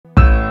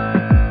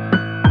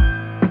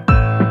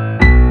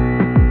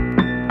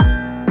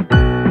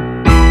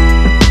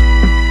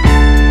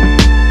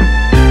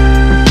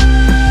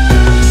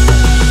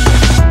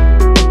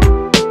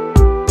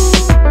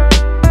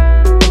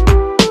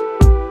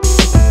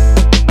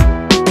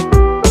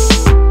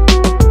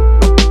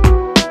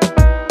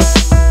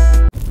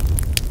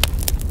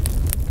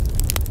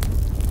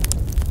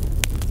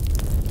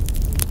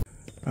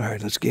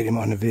right, let's get him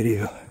on the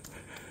video.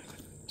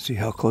 See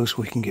how close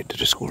we can get to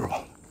the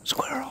squirrel.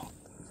 Squirrel.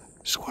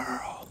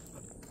 Squirrel.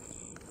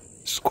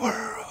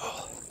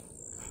 Squirrel.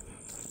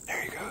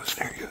 There he goes.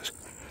 There he goes.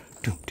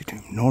 Doom, doom,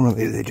 doom.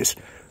 Normally they just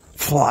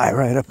fly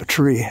right up a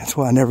tree. That's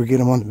why I never get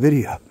them on the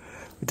video.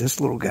 But this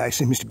little guy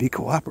seems to be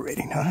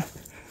cooperating, huh?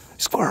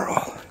 Squirrel.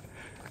 All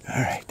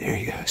right, there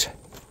he goes.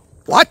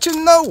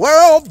 Watching the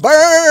world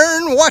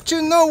burn.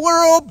 Watching the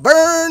world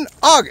burn.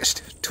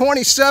 August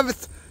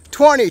 27th,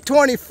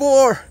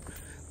 2024.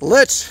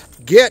 Let's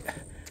get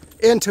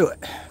into it.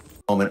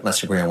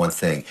 Let's agree on one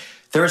thing.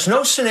 There is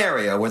no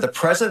scenario where the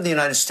President of the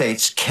United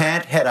States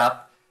can't head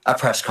up a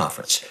press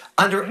conference.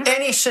 Under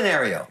any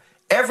scenario,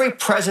 every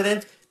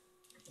president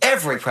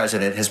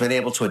has been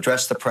able to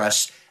address the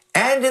press,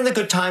 and in the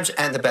good times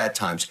and the bad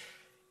times.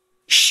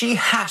 She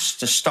has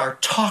to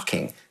start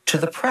talking to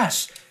the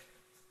press,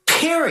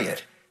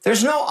 period.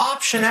 There's no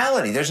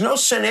optionality. There's no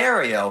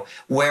scenario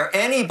where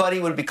anybody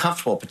would be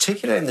comfortable,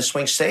 particularly in the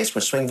swing states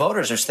with swing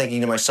voters. I was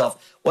thinking to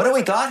myself, what do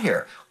we got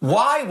here?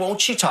 Why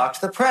won't she talk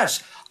to the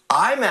press?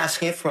 I'm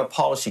asking it from a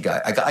policy guy.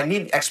 I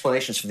need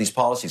explanations for these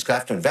policies because I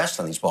have to invest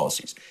on these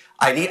policies.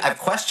 I have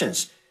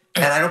questions,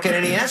 and I don't get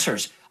any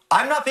answers.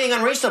 I'm not being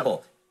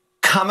unreasonable.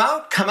 Come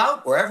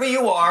out wherever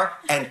you are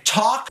and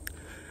talk.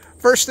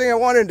 First thing I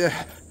wanted to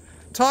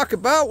talk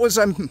about was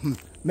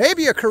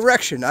maybe a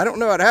correction. I don't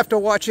know. I'd have to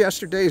watch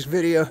yesterday's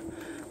video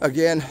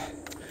again.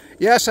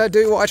 Yes, I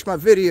do watch my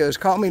videos.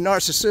 Call me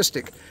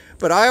narcissistic.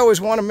 But I always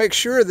want to make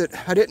sure that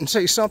I didn't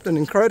say something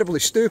incredibly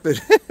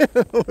stupid.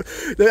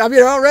 I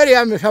mean, already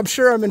I'm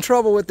sure I'm in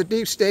trouble with the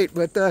deep state,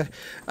 but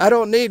I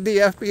don't need the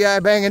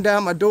FBI banging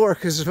down my door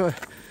because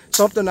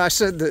something I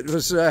said that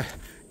was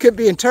could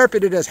be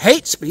interpreted as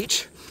hate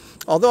speech.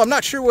 Although I'm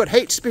not sure what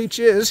hate speech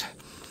is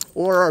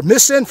or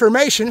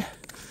misinformation.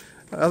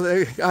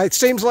 It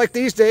seems like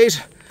these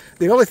days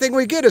the only thing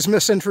we get is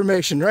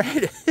misinformation,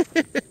 right?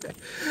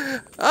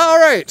 All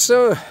right,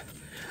 so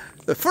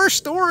the first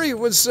story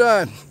was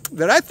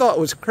that I thought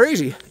was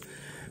crazy.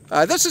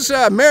 This is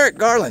Merrick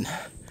Garland.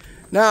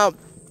 Now,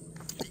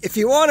 if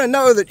you want to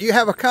know that you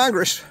have a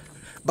Congress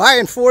by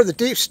and for the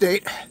deep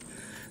state,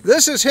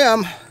 this is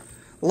him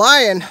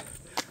lying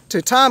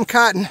to Tom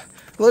Cotton.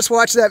 Let's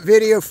watch that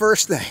video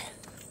first thing.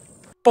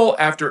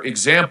 After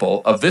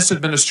example of this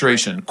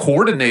administration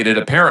coordinated,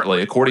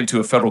 apparently, according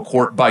to a federal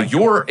court, by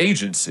your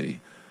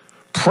agency,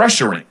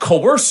 pressuring,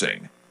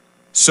 coercing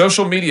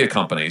social media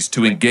companies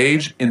to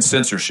engage in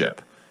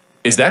censorship.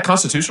 Is that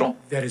constitutional?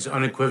 That is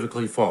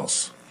unequivocally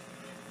false.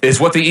 Is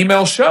what the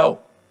emails show.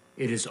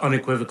 It is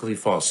unequivocally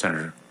false,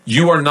 Senator.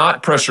 You are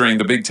not pressuring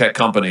the big tech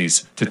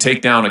companies to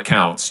take down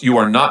accounts. You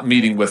are not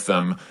meeting with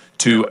them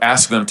to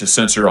ask them to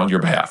censor on your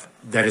behalf.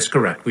 That is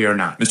correct. We are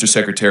not. Mr.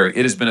 Secretary,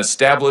 it has been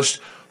established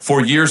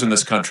for years in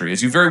this country,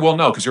 as you very well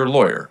know because you're a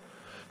lawyer,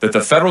 that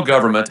the federal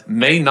government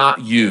may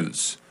not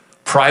use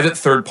private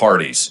third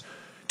parties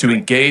to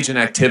engage in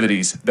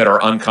activities that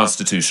are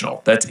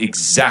unconstitutional. That's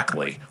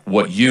exactly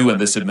what you and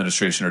this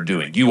administration are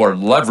doing. You are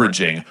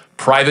leveraging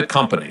private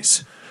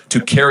companies to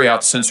carry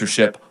out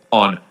censorship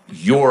on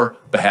your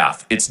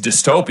behalf. It's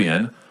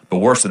dystopian, but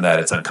worse than that,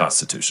 it's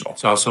unconstitutional.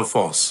 It's also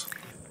false.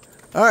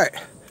 All right,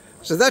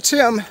 so that's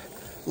him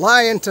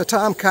lying to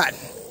Tom Cotton.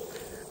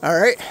 All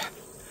right.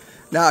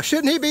 Now,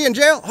 shouldn't he be in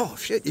jail? Oh,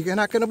 shit, you're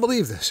not going to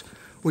believe this.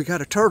 We got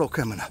a turtle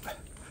coming up.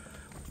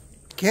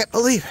 Can't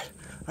believe it.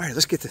 All right,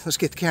 let's get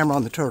the camera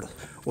on the turtle.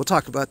 We'll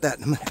talk about that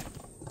in a minute.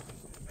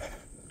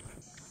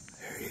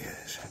 There he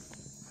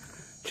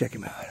is. Check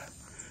him out.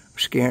 We're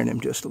scaring him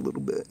just a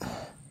little bit.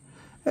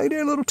 Hey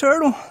there, little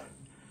turtle.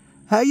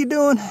 How you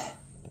doing?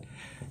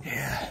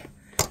 Yeah.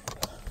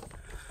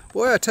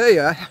 Boy, I tell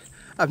you,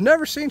 I've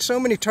never seen so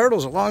many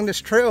turtles along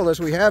this trail as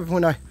we have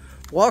when I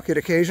walk it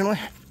occasionally.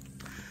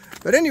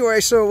 But anyway,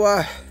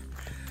 so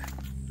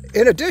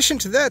in addition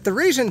to that, the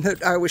reason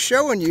that I was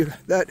showing you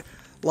that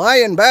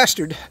lying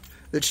bastard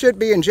that should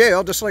be in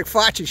jail, just like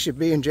Fauci should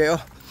be in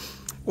jail,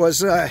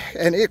 was,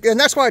 and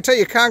that's why I tell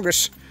you,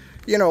 Congress,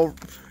 you know,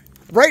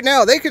 right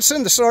now they could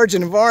send the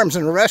sergeant of arms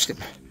and arrest him.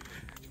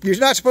 You're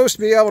not supposed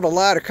to be able to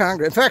lie to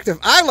Congress. In fact, if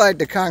I lied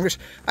to Congress,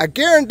 I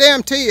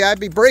guarantee you I'd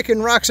be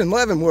breaking rocks in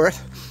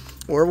Leavenworth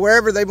or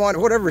wherever they want,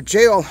 whatever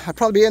jail. I'd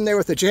probably be in there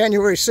with the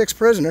January 6th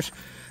prisoners.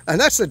 And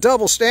that's the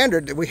double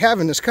standard that we have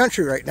in this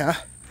country right now.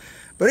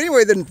 But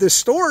anyway, the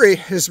story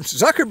is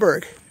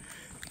Zuckerberg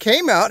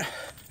came out.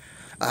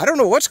 I don't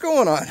know what's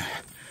going on.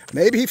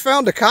 Maybe he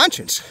found a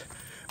conscience.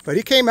 But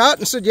he came out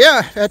and said,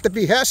 yeah, at the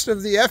behest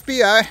of the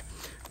FBI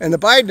and the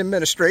Biden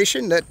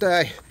administration,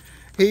 that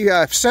he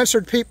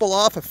censored people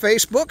off of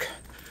Facebook,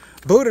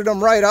 booted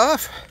them right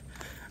off.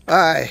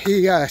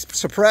 He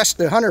suppressed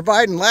the Hunter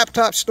Biden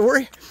laptop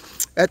story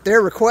at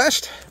their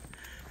request.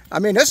 I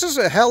mean, this is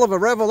a hell of a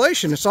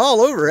revelation. It's all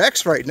over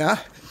X right now.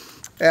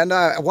 And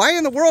why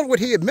in the world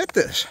would he admit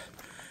this?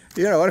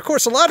 You know, and of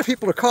course, a lot of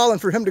people are calling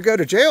for him to go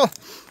to jail.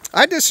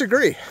 I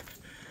disagree.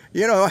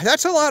 You know,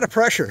 that's a lot of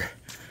pressure.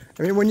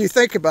 I mean, when you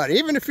think about it,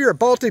 even if you're a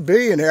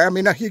multi-billionaire, I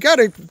mean, you got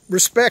to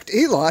respect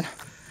Elon.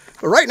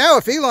 But right now,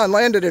 if Elon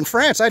landed in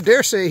France, I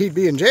dare say he'd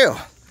be in jail.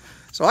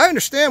 So I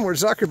understand where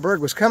Zuckerberg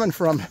was coming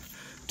from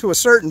to a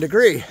certain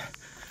degree.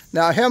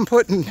 Now him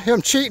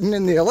cheating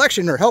in the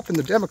election, or helping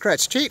the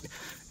Democrats cheat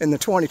in the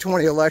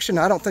 2020 election,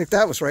 I don't think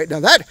that was right. Now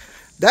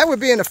that would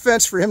be an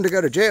offense for him to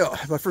go to jail.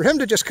 But for him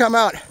to just come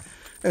out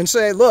and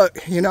say,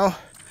 look, you know,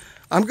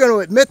 I'm going to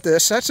admit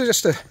this, that's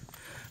just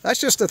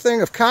a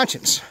thing of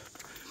conscience.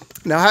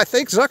 Now I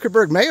think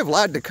Zuckerberg may have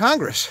lied to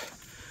Congress,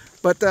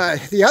 but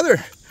the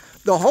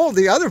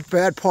other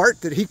bad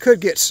part that he could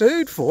get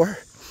sued for,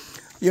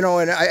 you know,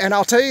 and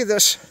I'll tell you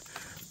this,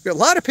 a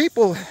lot of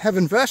people have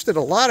invested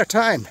a lot of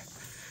time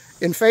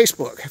in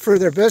Facebook for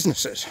their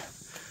businesses.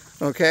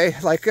 Okay,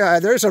 like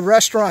there's a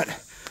restaurant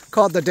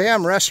called The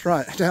Damn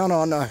Restaurant down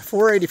on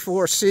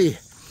 484C,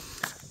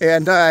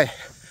 and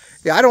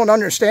yeah, I don't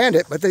understand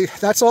it, but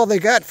that's all they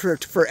got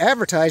for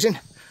advertising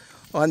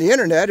on the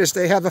internet, is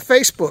they have a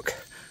Facebook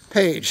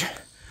page,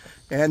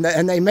 and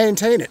they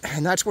maintain it,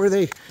 and that's where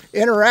they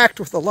interact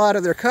with a lot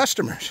of their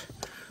customers.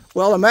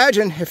 Well,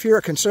 imagine if you're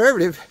a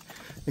conservative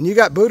and you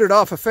got booted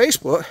off of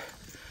Facebook.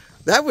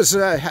 That was,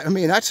 I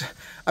mean,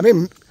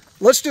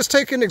 let's just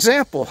take an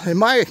example. In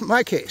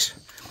my case,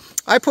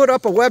 I put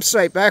up a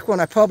website back when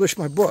I published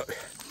my book.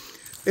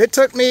 It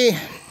took me,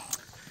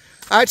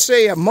 I'd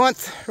say, a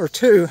month or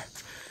two,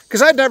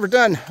 because I'd never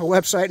done a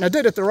website, and I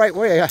did it the right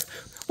way.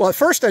 Well, at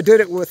first I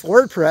did it with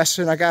WordPress,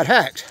 and I got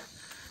hacked.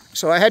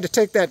 So I had to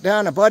take that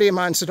down. A buddy of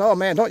mine said, oh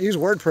man, don't use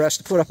WordPress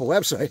to put up a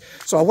website.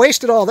 So I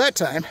wasted all that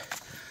time.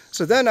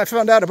 So then I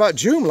found out about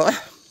Joomla,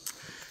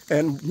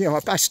 and you know,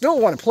 I still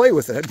want to play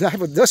with it.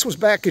 This was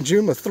back in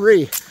Joomla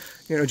 3.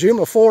 You know,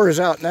 Joomla 4 is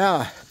out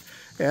now.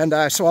 And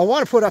so I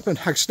want to put up, and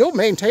I still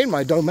maintain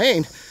my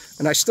domain,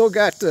 and I still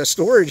got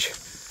storage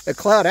at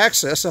Cloud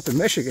Access up in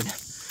Michigan.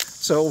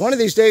 So one of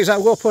these days I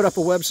will put up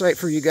a website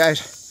for you guys,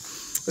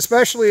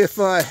 especially if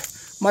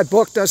my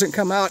book doesn't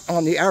come out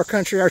on the Our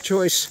Country, Our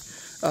Choice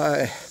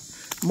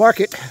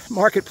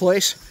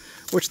marketplace,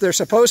 which it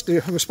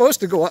was supposed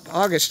to go up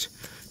August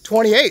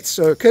 28th,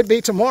 so it could be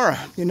tomorrow.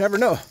 You never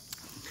know.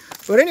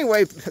 But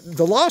anyway,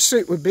 the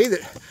lawsuit would be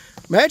that,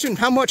 imagine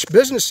how much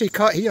business he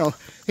caught. You know,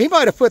 he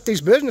might have put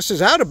these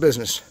businesses out of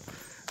business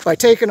by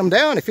taking them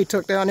down if he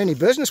took down any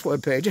business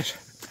web pages,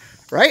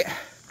 right?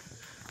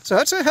 So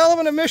that's a hell of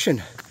an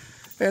admission.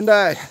 And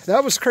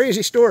that was a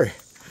crazy story.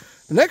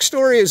 The next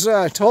story is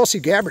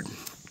Tulsi Gabbard.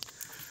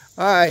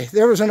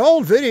 There was an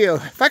old video,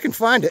 if I can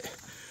find it,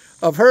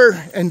 of her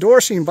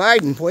endorsing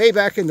Biden way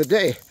back in the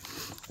day.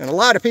 And a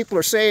lot of people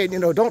are saying, you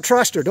know, don't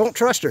trust her, don't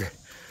trust her.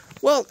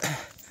 Well,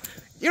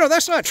 you know,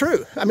 that's not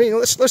true. I mean,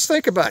 let's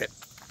think about it.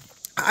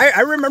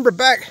 I remember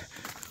back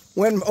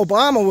when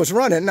Obama was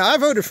running. Now, I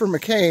voted for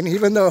McCain,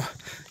 even though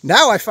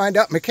now I find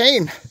out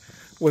McCain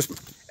was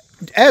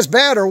as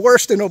bad or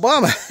worse than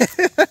Obama.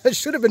 I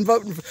should have been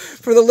voting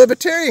for the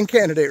Libertarian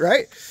candidate,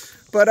 right?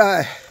 But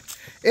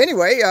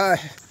anyway,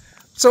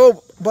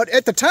 but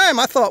at the time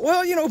I thought,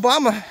 well, you know,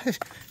 Obama,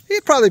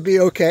 he'd probably be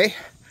okay.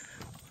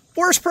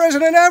 Worst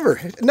president ever,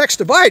 next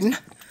to Biden.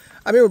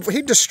 I mean,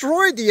 he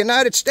destroyed the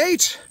United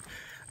States.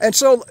 And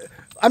so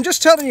I'm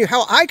just telling you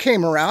how I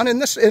came around.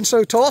 And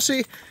so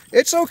Tulsi,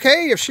 it's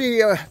okay if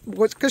she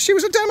because she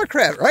was a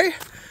Democrat, right?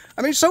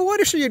 I mean, so what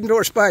if she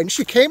endorsed Biden?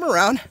 She came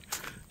around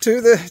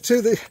to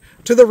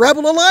the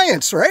Rebel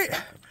Alliance, right?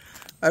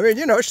 I mean,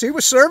 you know, she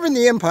was serving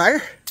the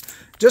empire,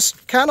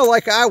 just kind of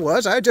like I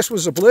was. I just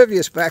was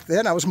oblivious back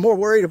then. I was more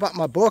worried about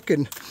my book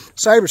and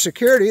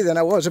cybersecurity than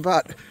I was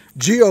about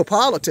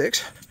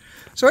geopolitics.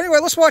 So anyway,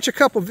 let's watch a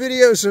couple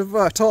videos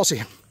of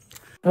Tulsi.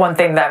 One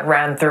thing that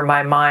ran through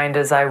my mind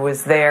as I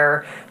was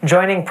there,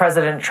 joining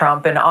President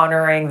Trump and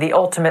honoring the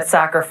ultimate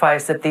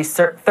sacrifice that these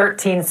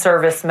 13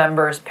 service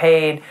members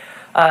paid,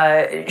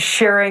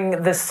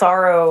 sharing the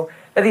sorrow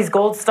that these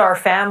Gold Star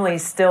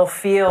families still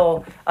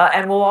feel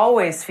and will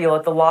always feel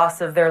at the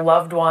loss of their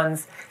loved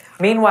ones.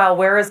 Meanwhile,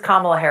 where is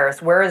Kamala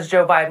Harris? Where is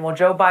Joe Biden? Well,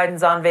 Joe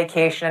Biden's on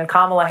vacation, and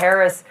Kamala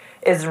Harris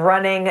is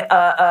running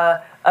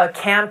a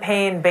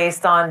campaign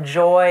based on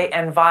joy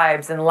and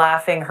vibes and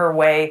laughing her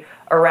way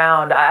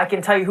around. I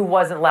can tell you who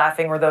wasn't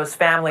laughing were those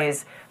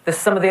families,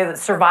 some of the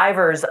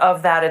survivors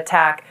of that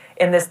attack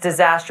in this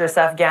disastrous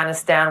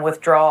Afghanistan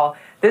withdrawal.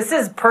 This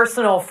is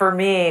personal for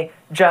me,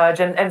 Judge,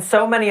 and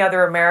so many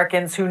other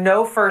Americans who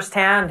know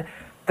firsthand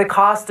the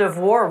cost of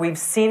war. We've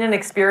seen and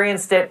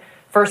experienced it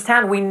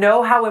firsthand. We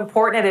know how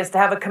important it is to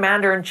have a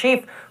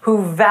commander-in-chief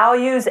who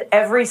values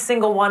every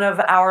single one of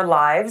our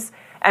lives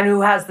and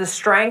who has the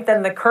strength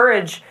and the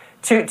courage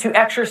to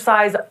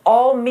exercise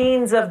all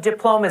means of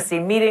diplomacy,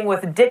 meeting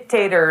with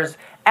dictators,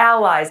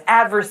 allies,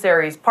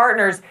 adversaries,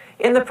 partners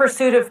in the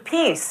pursuit of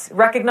peace,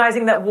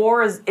 recognizing that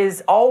war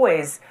is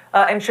always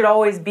and should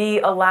always be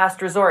a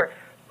last resort.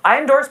 I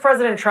endorse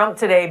President Trump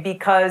today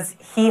because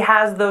he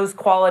has those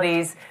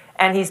qualities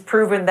and he's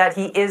proven that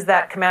he is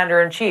that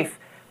commander-in-chief.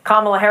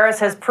 Kamala Harris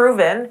has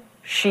proven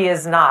she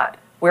is not.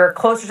 We're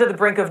closer to the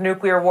brink of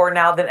nuclear war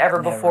now than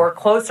ever before,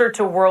 closer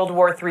to World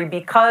War III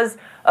because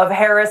of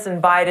Harris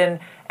and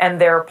Biden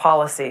and their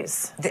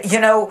policies.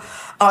 You know,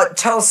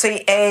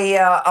 Tulsi,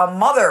 a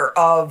mother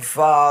of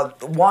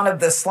one of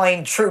the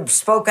slain troops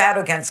spoke out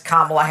against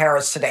Kamala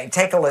Harris today.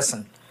 Take a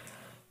listen.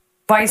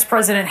 Vice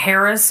President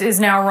Harris is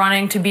now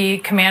running to be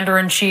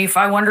commander-in-chief.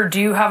 I wonder, do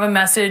you have a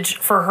message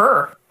for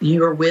her?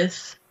 You are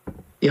with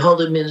the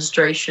whole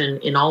administration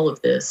in all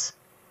of this.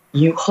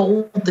 You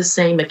hold the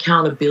same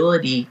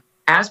accountability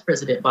as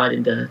President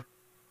Biden does.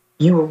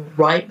 You were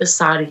right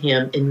beside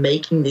him in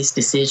making these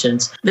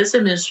decisions. This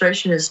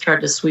administration has tried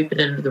to sweep it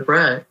under the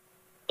rug,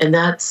 and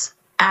that's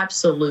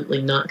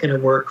absolutely not going to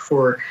work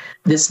for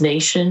this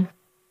nation.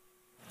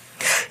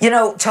 You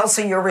know,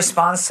 Tulsi, your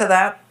response to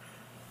that?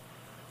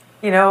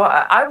 You know,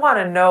 I want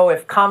to know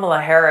if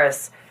Kamala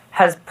Harris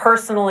has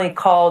personally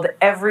called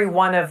every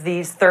one of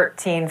these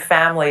 13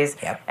 families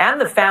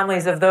and the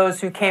families of those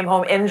who came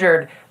home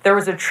injured. There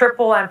was a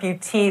triple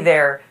amputee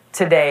there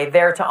today,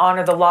 there to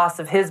honor the loss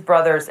of his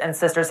brothers and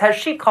sisters. Has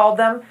she called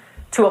them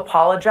to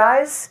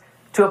apologize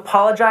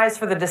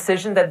for the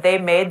decision that they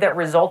made that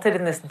resulted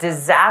in this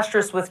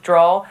disastrous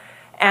withdrawal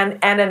and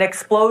an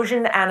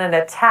explosion and an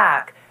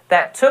attack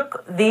that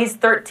took these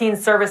 13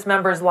 service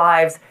members'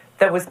 lives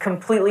that was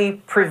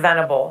completely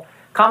preventable?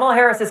 Kamala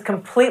Harris is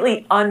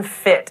completely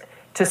unfit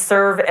to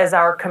serve as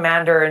our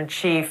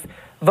commander-in-chief.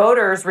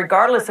 Voters,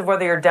 regardless of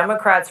whether you're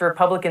Democrats or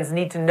Republicans,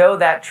 need to know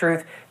that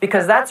truth,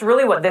 because that's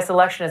really what this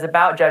election is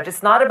about, Judge.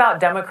 It's not about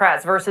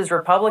Democrats versus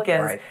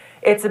Republicans. Right.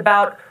 It's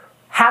about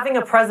having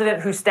a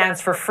president who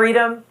stands for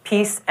freedom,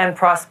 peace, and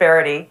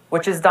prosperity,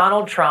 which is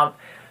Donald Trump,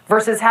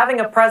 versus having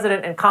a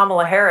president in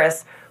Kamala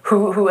Harris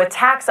who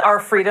attacks our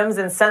freedoms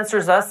and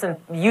censors us and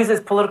uses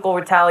political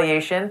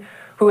retaliation,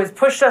 who has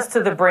pushed us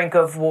to the brink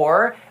of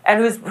war,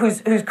 and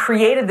who's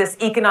created this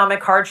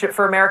economic hardship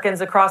for Americans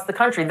across the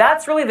country.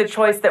 That's really the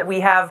choice that we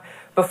have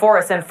before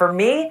us. And for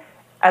me,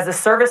 as a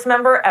service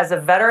member, as a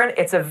veteran,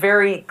 it's a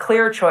very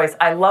clear choice.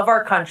 I love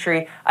our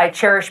country. I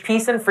cherish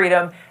peace and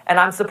freedom, and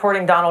I'm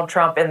supporting Donald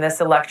Trump in this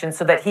election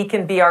so that he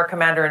can be our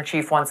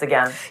commander-in-chief once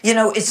again. You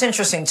know, it's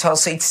interesting,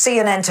 Tulsi.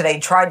 CNN today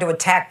tried to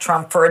attack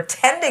Trump for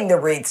attending the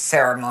wreath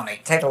ceremony.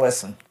 Take a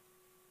listen.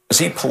 Is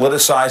he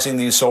politicizing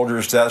these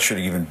soldiers' deaths? Should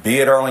he even be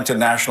at Arlington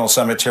National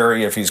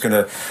Cemetery if he's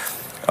going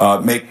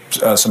to make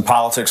some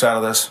politics out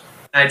of this?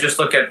 I just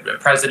look at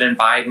President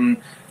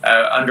Biden,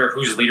 under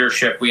whose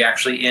leadership we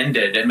actually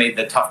ended and made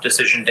the tough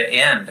decision to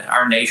end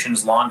our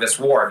nation's longest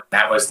war.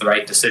 That was the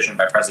right decision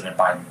by President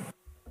Biden.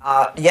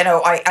 You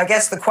know, I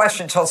guess the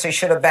question, Tulsi,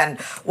 should have been,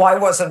 why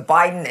wasn't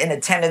Biden in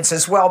attendance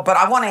as well? But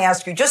I want to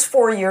ask you, just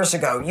 4 years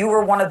ago, you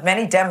were one of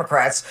many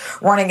Democrats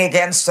running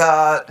against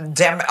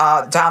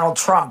Donald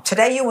Trump.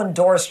 Today, you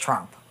endorse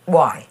Trump.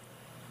 Why?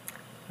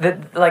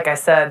 Like I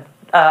said,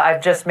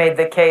 I've just made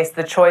the case.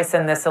 The choice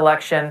in this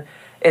election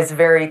is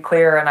very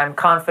clear, and I'm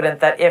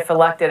confident that if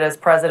elected as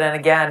president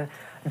again,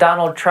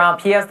 Donald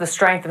Trump, he has the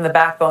strength and the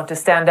backbone to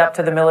stand up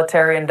to the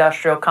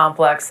military-industrial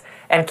complex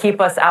and keep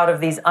us out of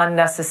these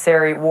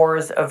unnecessary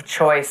wars of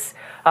choice.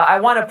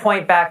 I want to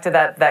point back to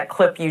that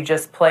clip you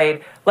just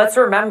played. Let's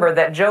remember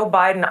that Joe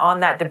Biden on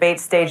that debate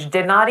stage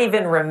did not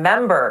even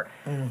remember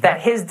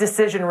that his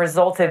decision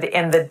resulted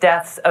in the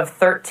deaths of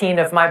 13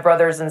 of my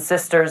brothers and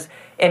sisters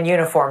in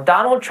uniform.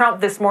 Donald Trump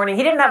this morning,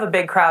 he didn't have a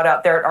big crowd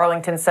out there at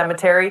Arlington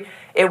Cemetery.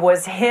 It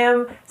was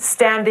him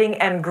standing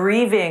and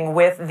grieving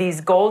with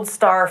these Gold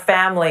Star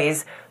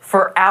families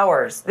for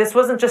hours. This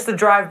wasn't just a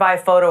drive-by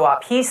photo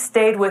op. He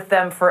stayed with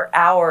them for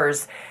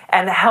hours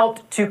and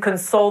helped to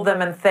console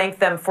them and thank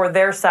them for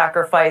their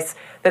sacrifice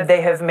that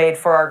they have made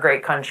for our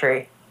great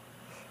country.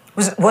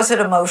 Was it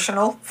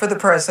emotional for the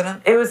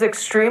president? It was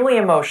extremely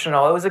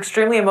emotional. It was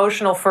extremely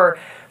emotional for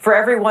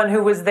everyone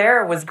who was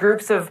there. It was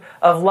groups of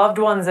loved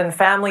ones and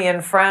family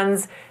and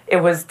friends. It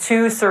was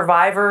 2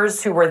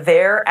 survivors who were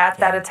there at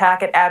that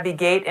attack at Abbey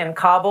Gate in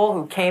Kabul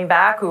who came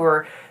back, who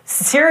were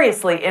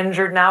seriously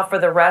injured now for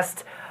the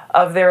rest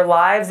of their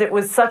lives. It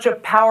was such a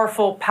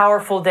powerful,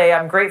 powerful day.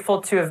 I'm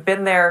grateful to have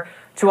been there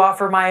to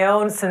offer my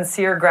own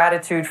sincere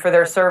gratitude for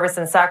their service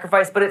and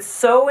sacrifice. But it's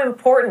so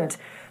important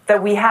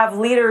that we have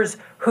leaders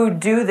who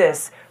do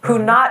this, who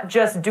not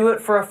just do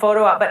it for a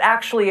photo op, but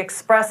actually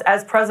express,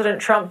 as President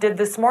Trump did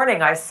this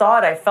morning. I saw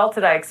it, I felt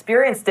it, I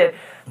experienced it,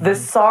 the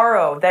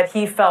sorrow that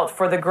he felt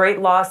for the great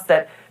loss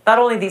that not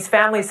only these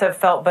families have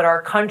felt, but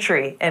our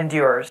country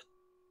endures.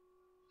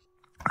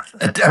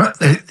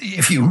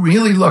 If you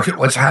really look at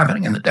what's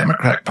happening in the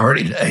Democratic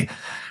Party today,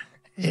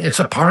 it's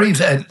a party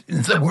that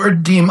the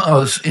word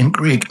demos in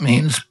Greek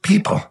means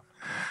people.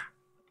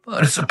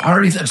 But it's a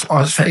party that's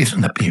lost faith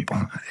in the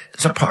people.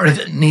 It's a party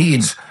that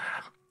needs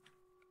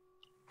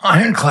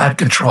ironclad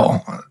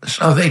control.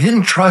 So they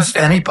didn't trust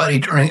anybody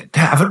to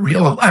have a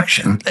real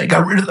election. They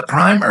got rid of the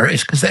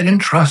primaries because they didn't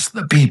trust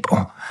the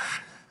people.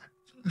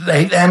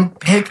 They then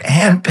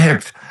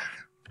handpicked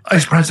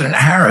Vice President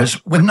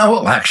Harris with no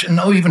election,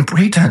 no even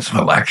pretense of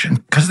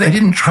election, because they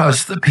didn't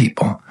trust the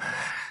people.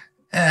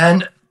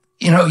 And,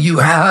 you know,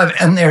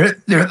 and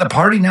they're the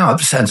party now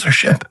of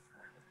censorship.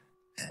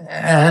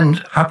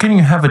 And how can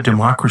you have a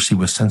democracy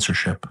with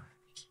censorship?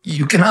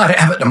 You cannot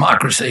have a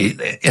democracy.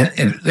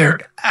 They're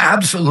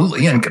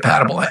absolutely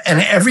incompatible.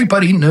 And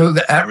everybody knew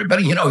that.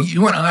 Everybody, you know,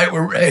 you and I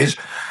were raised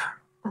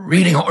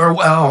reading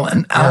Orwell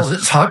and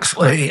Aldous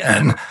Huxley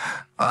and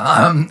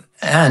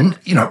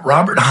you know,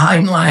 Robert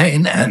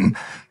Heinlein and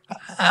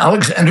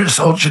Alexander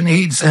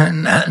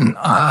Solzhenitsyn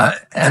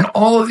and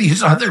all of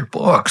these other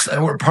books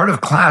that were part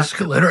of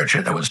classical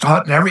literature that was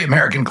taught in every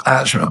American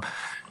classroom.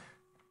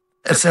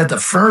 It said the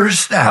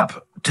first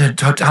step to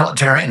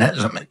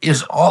totalitarianism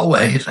is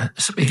always,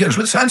 because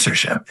with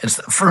censorship, it's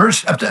the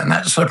first step to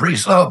that slippery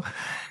slope.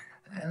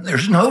 And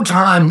there's no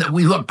time that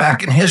we look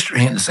back in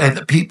history and say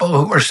the people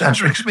who were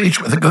censoring speech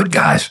were the good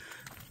guys.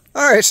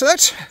 All right, so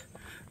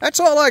that's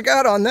all I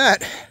got on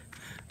that.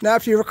 Now,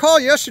 if you recall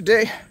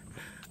yesterday,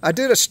 I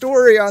did a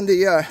story on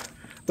the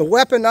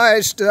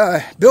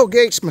weaponized Bill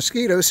Gates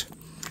mosquitoes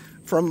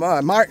from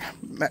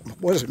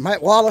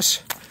Matt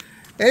Wallace.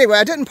 Anyway,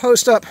 I didn't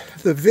post up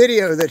the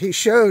video that he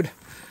showed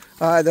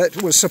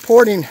that was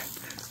supporting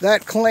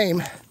that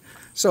claim.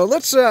 So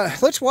let's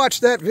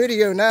watch that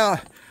video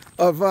now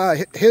of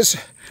his.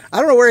 I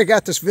don't know where he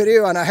got this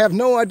video, and I have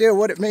no idea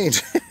what it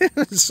means.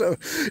 So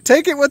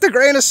take it with a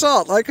grain of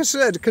salt. Like I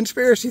said,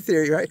 conspiracy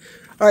theory, right?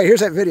 All right,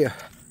 here's that video.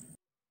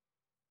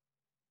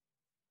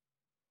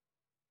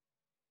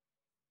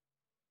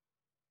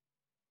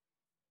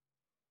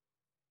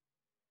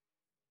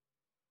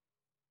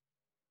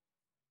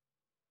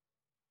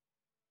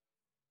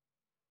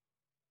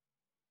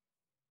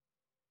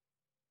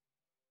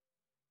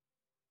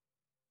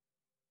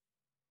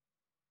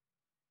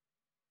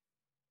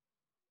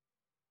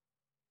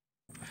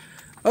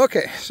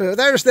 Okay, so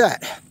there's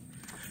that.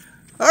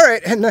 All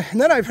right, and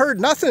then I've heard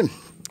nothing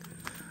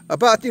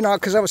about, you know,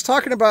 because I was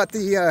talking about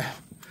the,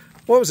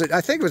 what was it?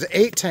 I think it was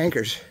 8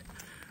 tankers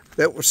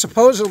that were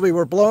supposedly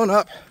were blown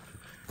up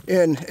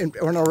in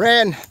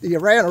Iran, the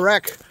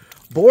Iran-Iraq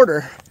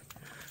border.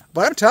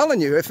 But I'm telling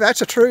you, if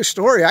that's a true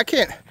story, I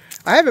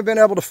haven't been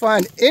able to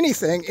find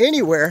anything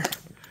anywhere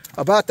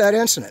about that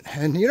incident.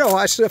 And, you know,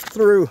 I sift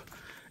through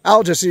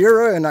Al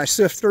Jazeera and I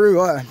sift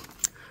through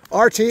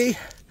RT.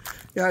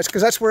 You know, it's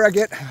because that's where I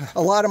get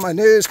a lot of my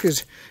news,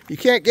 because you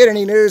can't get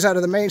any news out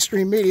of the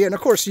mainstream media. And of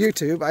course,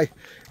 YouTube,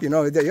 you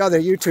know, the other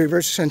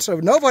YouTubers. And so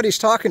nobody's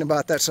talking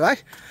about that. So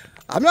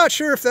I'm not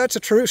sure if that's a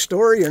true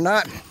story or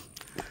not.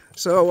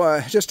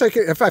 So just take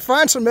it. If I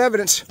find some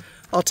evidence,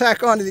 I'll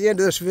tack on to the end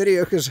of this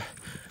video, because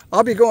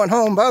I'll be going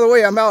home. By the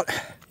way, I'm out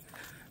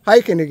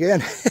hiking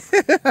again.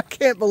 I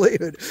can't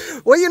believe it.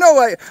 Well, you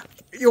know,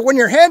 when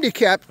you're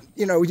handicapped,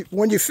 you know,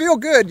 when you feel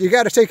good, you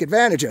got to take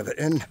advantage of it.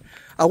 And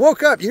I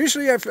woke up,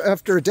 usually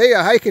after a day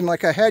of hiking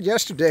like I had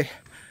yesterday,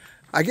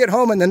 I get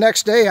home and the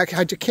next day I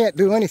can't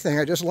do anything.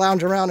 I just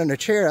lounge around in a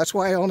chair. That's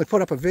why I only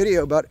put up a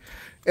video about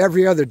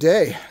every other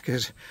day,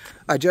 because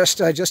I just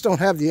don't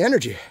have the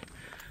energy.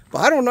 But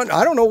I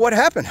don't know what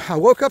happened. I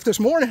woke up this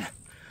morning,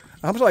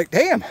 I was like,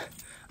 damn,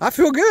 I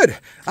feel good.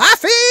 I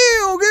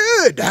feel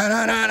good.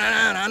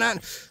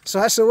 So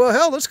I said, well,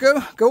 hell, let's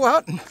go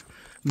out and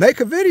make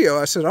a video.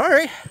 I said, all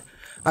right.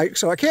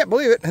 So I can't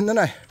believe it. And then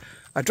I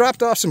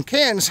dropped off some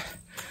cans.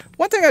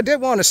 One thing I did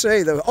want to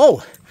say, though,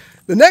 oh,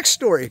 the next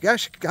story,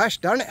 gosh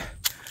darn it,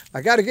 I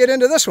got to get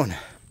into this one.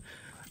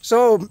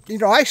 So, you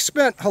know, I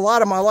spent a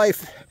lot of my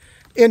life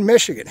in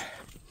Michigan,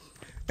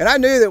 and I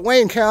knew that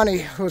Wayne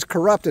County was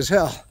corrupt as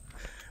hell,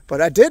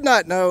 but I did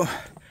not know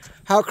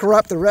how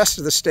corrupt the rest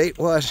of the state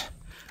was,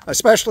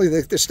 especially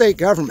the state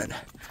government.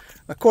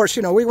 Of course,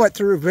 you know, we went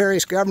through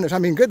various governors. I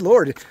mean, good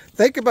Lord,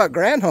 think about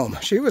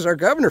Granholm. She was our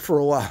governor for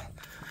a while.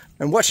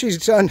 And what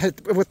she's done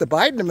with the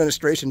Biden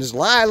administration is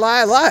lie,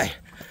 lie, lie.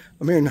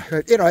 I mean,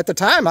 you know, at the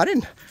time, I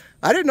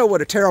didn't know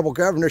what a terrible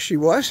governor she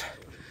was.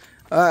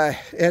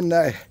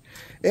 Anyway,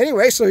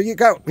 so you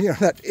got, you know,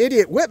 that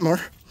idiot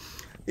Whitmer.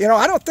 You know,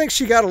 I don't think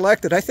she got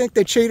elected. I think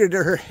they cheated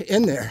her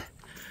in there.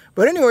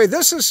 But anyway,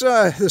 this is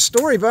the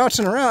story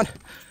bouncing around.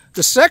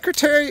 The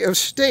Secretary of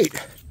State,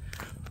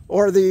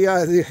 or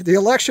the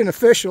election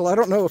official, I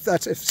don't know if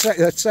that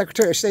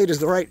Secretary of State is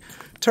the right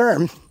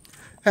term,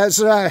 has,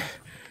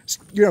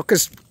 you know,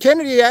 because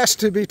Kennedy asked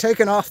to be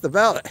taken off the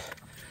ballot.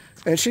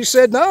 And she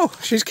said no,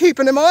 she's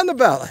keeping him on the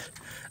ballot.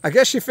 I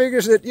guess she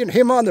figures that, you know,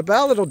 him on the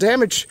ballot will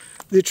damage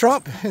the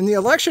Trump in the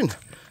election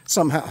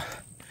somehow.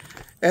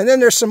 And then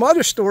there's some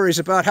other stories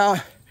about how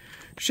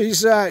she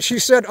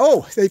said,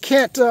 oh, they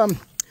can't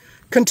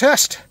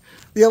contest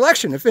the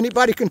election. If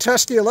anybody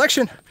contests the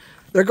election,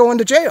 they're going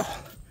to jail.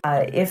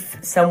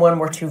 If someone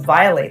were to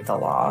violate the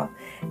law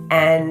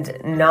and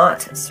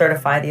not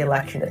certify the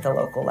election at the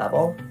local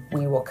level,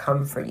 we will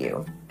come for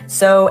you.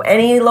 So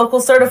any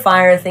local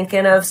certifier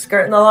thinking of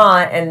skirting the law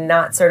and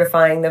not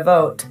certifying the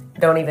vote,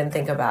 don't even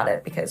think about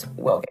it, because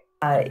we'll get.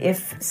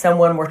 If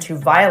someone were to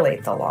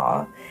violate the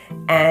law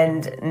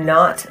and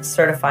not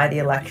certify the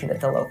election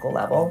at the local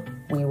level,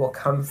 we will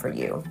come for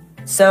you.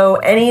 So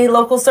any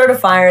local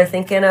certifier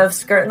thinking of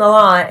skirting the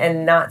law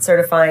and not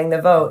certifying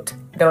the vote,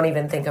 don't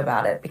even think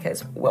about it,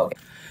 because we'll get.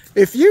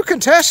 If you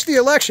contest the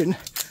election,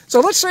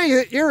 so let's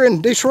say you're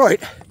in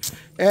Detroit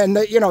And,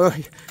 you know,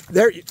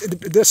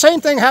 the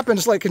same thing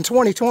happens like in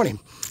 2020,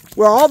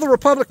 where all the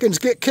Republicans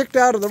get kicked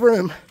out of the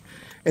room,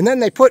 and then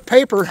they put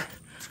paper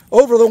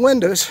over the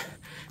windows,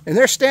 and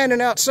they're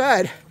standing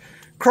outside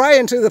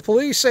crying to the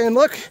police saying,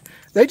 look,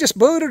 they just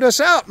booted us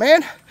out,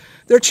 man.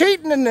 They're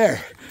cheating in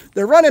there.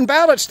 They're running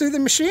ballots through the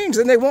machines,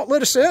 and they won't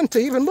let us in to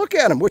even look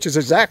at them, which is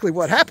exactly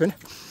what happened.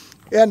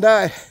 And,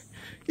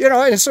 you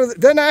know, and so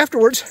then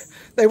afterwards,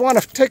 they want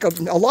to take a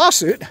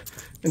lawsuit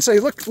and say,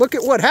 look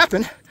at what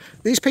happened.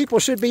 These people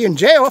should be in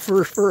jail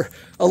for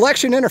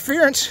election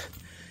interference.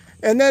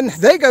 And then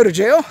they go to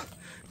jail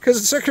because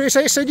the Secretary of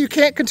State said you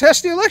can't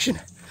contest the election.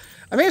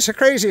 I mean, it's the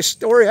craziest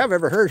story I've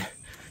ever heard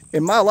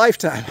in my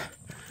lifetime.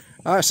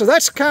 So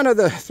that's kind of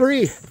the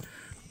three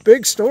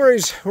big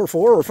stories, or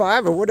four or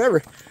five or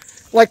whatever.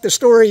 Like the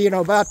story, you know,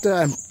 about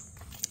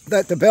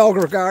that the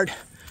Belgrade.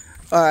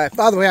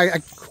 By the way, I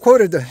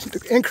quoted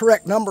the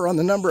incorrect number on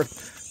the number of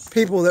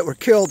people that were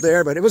killed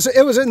there, but it was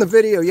in the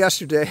video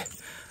yesterday.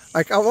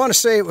 I want to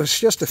say it was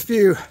just a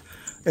few,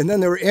 and then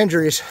there were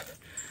injuries,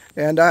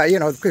 and you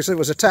know, because it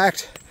was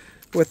attacked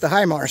with the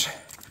HIMARS.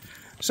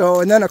 So,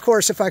 and then of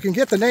course, if I can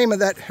get the name of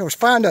that, I was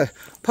find a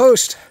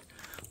post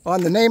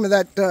on the name of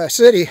that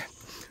city,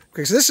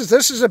 because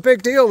this is a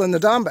big deal in the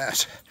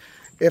Donbass.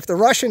 If the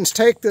Russians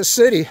take this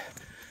city,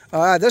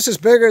 this is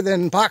bigger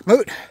than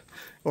Bakhmut,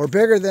 or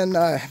bigger than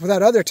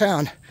that other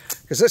town,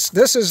 because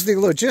this is the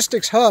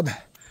logistics hub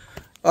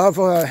of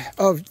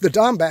the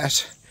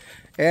Donbass.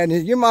 And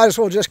you might as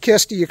well just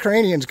kiss the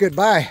Ukrainians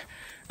goodbye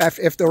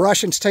if the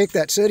Russians take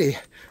that city,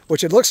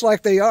 which it looks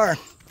like they are.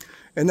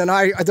 And then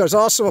there's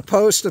also a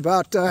post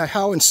about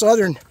how in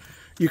southern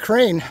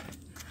Ukraine,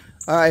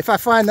 if I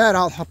find that,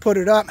 I'll put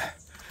it up.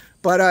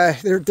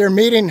 But they're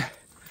meeting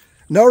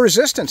no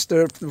resistance.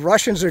 The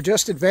Russians are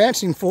just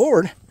advancing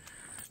forward,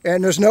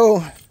 and there's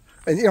no,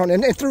 you know,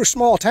 and through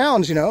small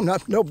towns, you know,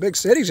 no big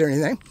cities or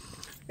anything.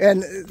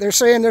 And they're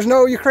saying there's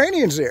no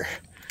Ukrainians there,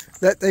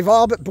 that they've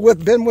all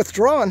been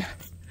withdrawn.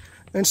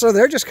 And so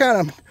they're just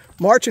kind of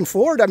marching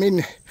forward. I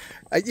mean,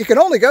 you can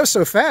only go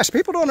so fast.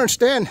 People don't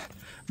understand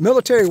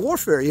military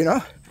warfare, you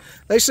know.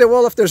 They say,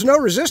 well, if there's no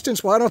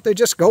resistance, why don't they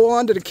just go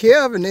on to the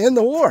Kiev and end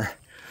the war?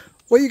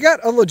 Well, you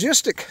got a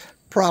logistic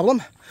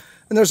problem,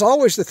 and there's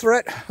always the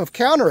threat of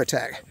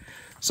counterattack.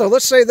 So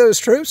let's say those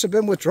troops have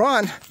been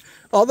withdrawn,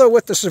 although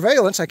with the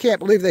surveillance, I can't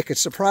believe they could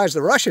surprise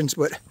the Russians,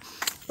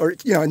 or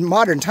you know, in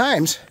modern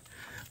times.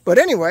 But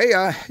anyway,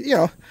 you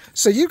know,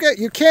 so you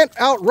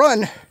can't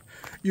outrun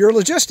your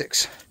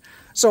logistics.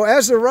 So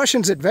as the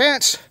Russians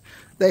advance,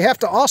 they have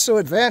to also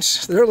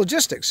advance their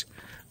logistics,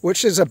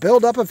 which is a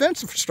buildup of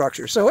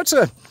infrastructure. So it's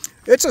a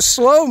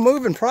slow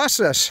moving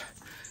process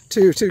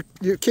to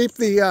keep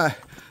the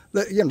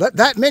you know,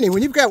 that many.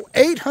 When you've got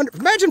 800,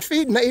 imagine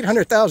feeding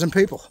 800,000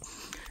 people.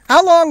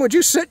 How long would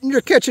you sit in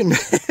your kitchen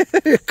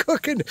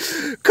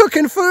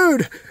cooking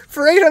food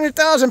for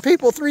 800,000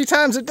 people 3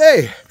 times a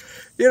day?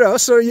 You know,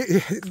 so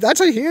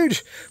that's a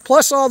huge,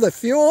 plus all the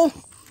fuel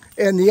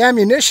and the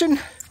ammunition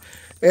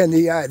and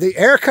the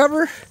air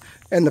cover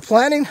and the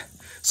planning.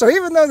 So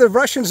even though the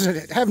Russians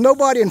have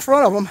nobody in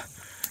front of them,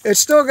 it's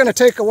still going to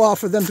take a while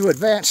for them to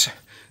advance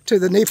to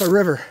the Dnieper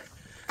River.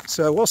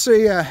 So we'll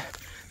see.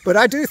 But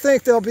I do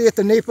think they'll be at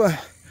the Dnieper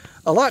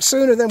a lot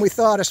sooner than we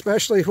thought,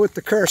 especially with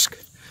the Kursk,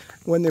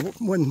 when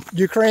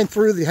Ukraine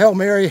threw the Hail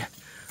Mary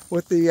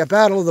with the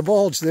Battle of the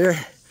Bulge there.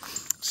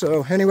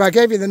 So anyway, I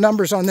gave you the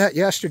numbers on that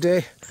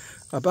yesterday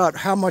about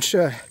how much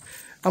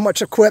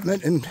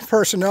equipment and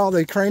personnel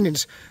the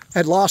Ukrainians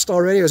had lost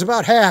already. It was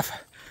about half,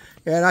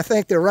 and I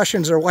think the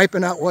Russians are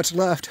wiping out what's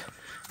left.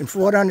 And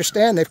from what I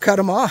understand, they've cut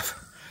them off.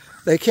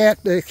 They can't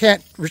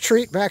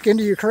retreat back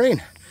into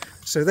Ukraine,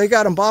 so they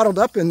got them bottled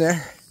up in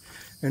there,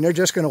 and they're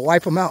just going to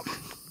wipe them out.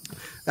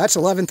 That's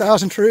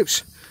 11,000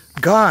 troops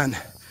gone.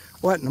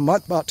 What, in a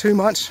month? About 2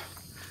 months?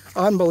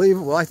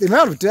 Unbelievable. The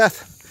amount of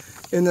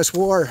death in this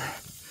war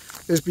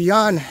is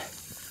beyond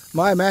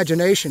my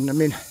imagination. I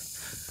mean,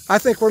 I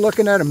think we're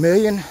looking at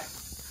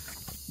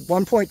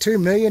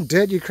 1.2 million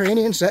dead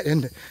Ukrainians,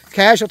 and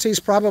casualties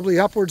probably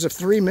upwards of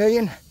 3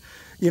 million.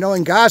 You know,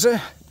 in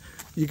Gaza,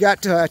 you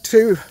got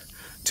 2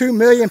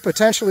 million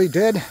potentially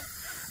dead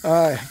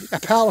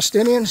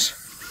Palestinians.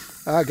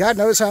 God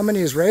knows how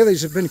many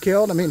Israelis have been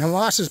killed. I mean,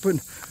 Hamas has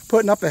been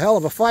putting up a hell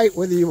of a fight,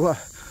 whether you're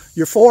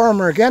for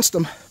them or against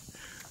them.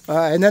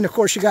 And then, of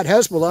course, you got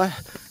Hezbollah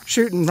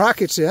shooting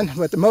rockets in,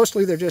 but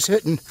mostly they're just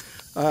hitting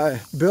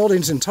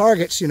buildings and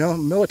targets, you know,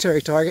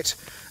 military targets.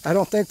 I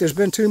don't think there's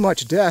been too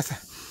much death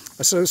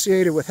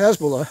associated with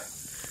Hezbollah.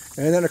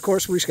 And then, of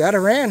course, we've got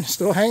Iran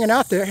still hanging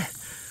out there.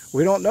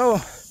 We don't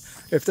know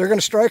if they're going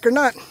to strike or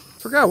not.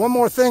 Forgot one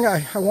more thing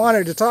I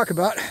wanted to talk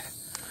about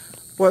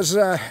was,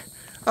 I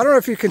don't know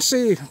if you can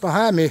see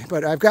behind me,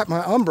 but I've got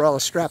my umbrella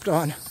strapped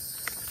on,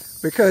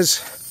 because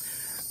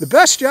the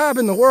best job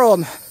in the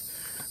world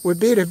would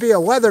be to be a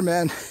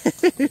weatherman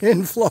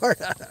in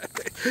Florida,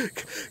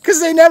 because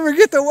they never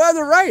get the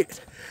weather right.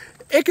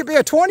 It could be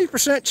a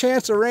 20%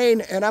 chance of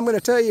rain, and I'm going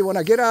to tell you, when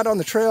I get out on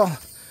the trail,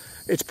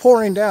 it's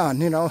pouring down,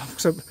 you know.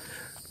 So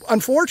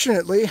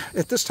unfortunately,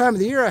 at this time of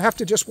the year, I have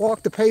to just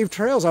walk the paved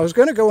trails. I was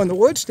going to go in the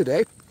woods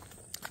today,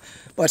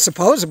 but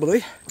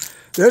supposedly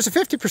there's a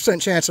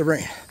 50% chance of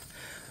rain.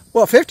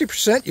 Well,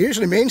 50%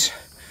 usually means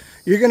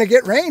you're going to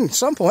get rain at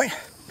some point.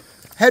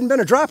 Hadn't been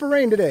a drop of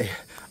rain today.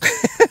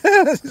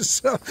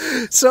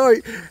 so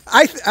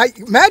I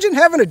imagine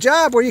having a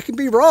job where you can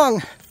be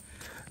wrong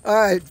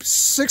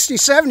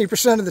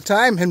 60-70% of the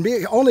time and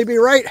only be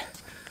right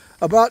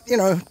about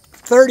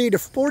 30 to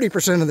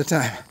 40% of the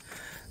time.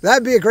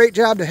 That'd be a great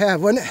job to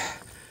have, wouldn't it?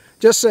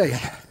 Just saying.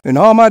 In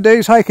all my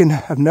days hiking,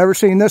 I've never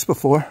seen this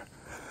before.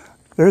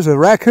 There's a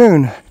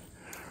raccoon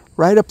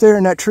right up there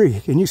in that tree.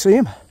 Can you see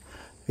him?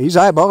 He's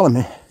eyeballing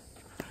me.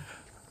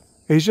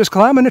 He's just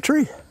climbing a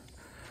tree.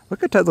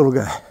 Look at that little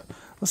guy.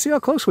 Let's see how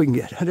close we can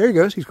get. There he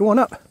goes. He's going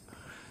up.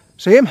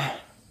 See him?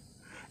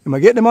 Am I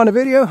getting him on the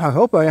video? I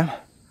hope I am.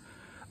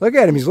 Look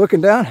at him. He's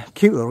looking down.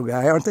 Cute little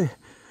guy, aren't they?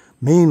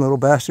 Mean little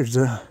bastards.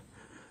 Oh,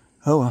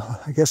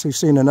 well, I guess we've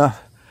seen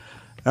enough.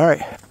 All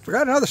right.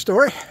 Forgot another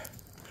story.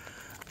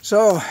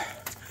 So,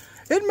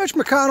 isn't Mitch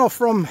McConnell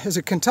from, is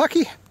it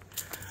Kentucky?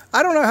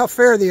 I don't know how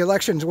fair the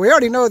elections. We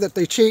already know that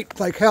they cheat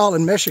like hell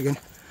in Michigan.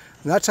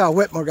 And that's how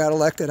Whitmore got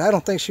elected. I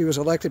don't think she was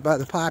elected by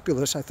the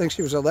populace. I think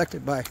she was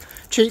elected by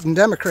cheating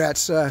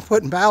Democrats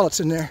putting ballots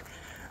in there.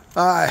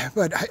 But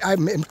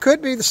it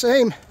could be the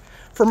same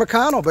for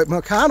McConnell. But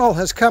McConnell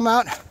has come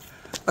out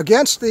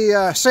against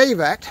the SAVE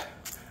Act.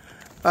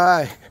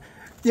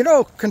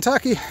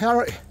 Kentucky,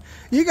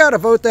 you got to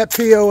vote that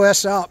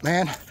POS out,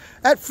 man.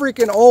 That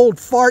freaking old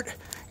fart.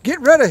 Get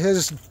rid of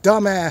his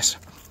dumb ass.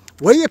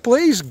 Will you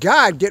please,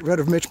 God, get rid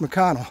of Mitch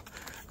McConnell?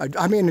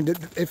 I mean,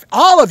 if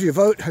all of you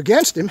vote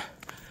against him,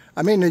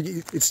 I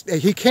mean,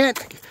 he can't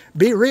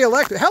be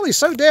reelected. Hell, he's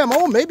so damn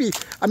old. Maybe,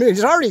 I mean,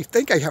 he's already,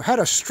 I had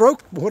a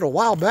stroke a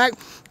while back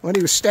when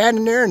he was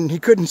standing there and he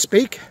couldn't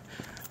speak.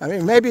 I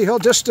mean, maybe he'll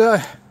just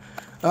get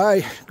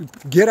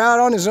out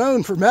on his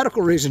own for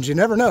medical reasons. You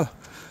never know.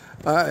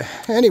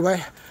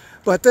 Anyway,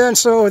 but then,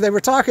 so they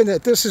were talking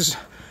that this is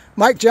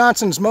Mike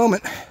Johnson's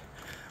moment.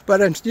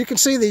 But you can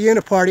see the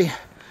uniparty.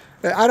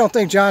 I don't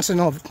think Johnson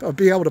will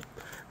be able to,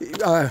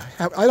 I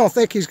don't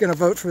think he's going to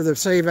vote for the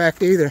SAVE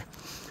Act either.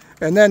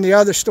 And then the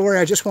other story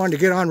I just wanted to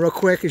get on real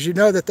quick is, you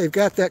know that they've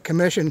got that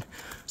commission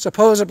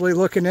supposedly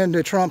looking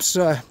into Trump's,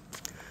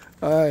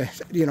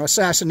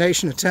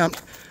 assassination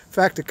attempt. In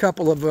fact, a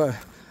couple of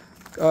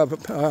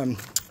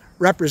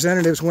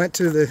representatives went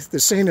to the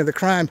scene of the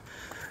crime.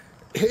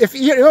 If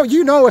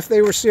if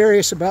they were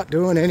serious about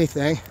doing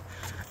anything,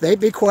 they'd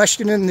be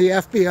questioning the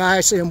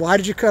FBI, saying, why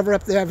did you cover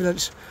up the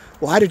evidence?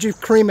 Why did you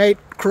cremate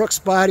Crook's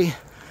body?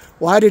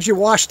 Why did you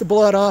wash the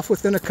blood off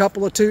within a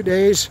couple of 2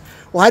 days?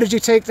 Why did you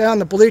take down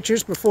the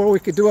bleachers before we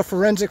could do a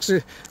forensics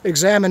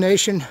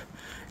examination?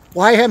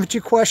 Why haven't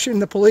you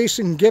questioned the police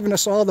and given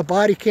us all the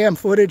body cam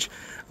footage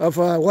of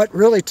what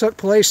really took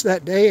place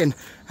that day and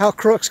how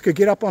Crooks could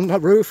get up on the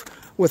roof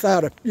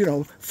without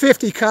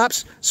 50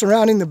 cops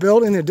surrounding the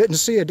building that didn't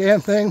see a damn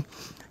thing?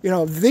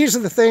 These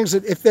are the things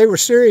that if they were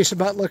serious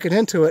about looking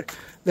into it,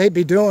 they'd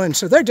be doing.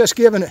 So they're just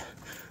giving it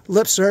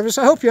lip service.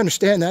 I hope you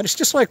understand that. It's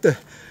just like the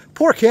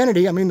poor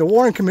Kennedy. I mean, the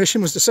Warren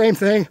Commission was the same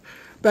thing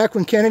back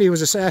when Kennedy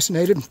was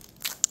assassinated.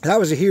 That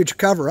was a huge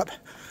cover-up.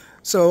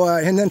 So,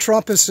 and then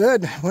Trump has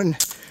said when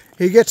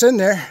he gets in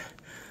there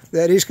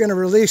that he's going to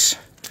release.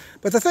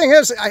 But the thing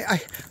is,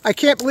 I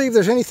can't believe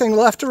there's anything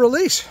left to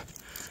release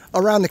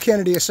around the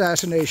Kennedy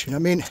assassination. I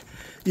mean,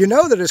 you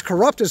know that as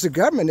corrupt as the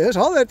government is,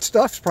 all that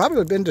stuff's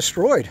probably been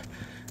destroyed.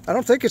 I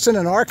don't think it's in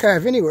an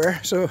archive anywhere.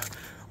 So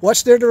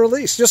what's there to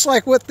release? Just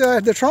like with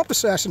the Trump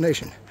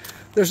assassination.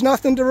 There's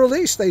nothing to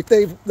release.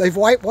 They've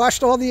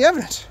whitewashed all the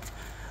evidence.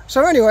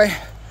 So anyway,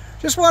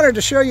 just wanted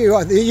to show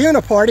you the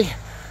uniparty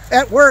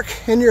at work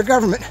in your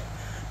government,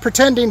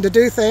 pretending to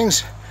do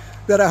things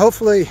that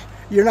hopefully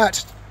you're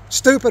not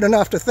stupid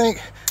enough to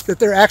think that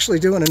they're actually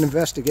doing an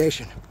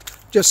investigation.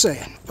 Just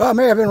saying. Well, I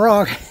may have been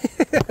wrong.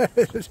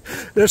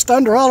 There's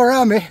thunder all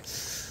around me.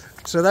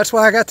 So that's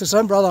why I got this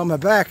umbrella on my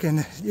back.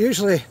 And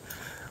usually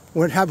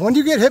when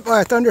you get hit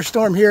by a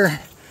thunderstorm here,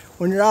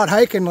 when you're out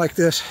hiking like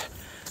this,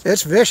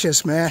 it's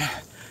vicious, man.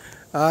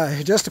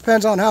 It just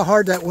depends on how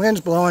hard that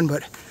wind's blowing,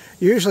 but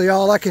usually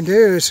all I can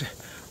do is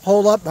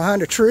hold up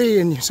behind a tree,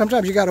 and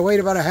sometimes you got to wait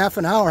about a half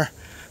an hour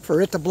for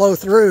it to blow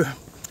through.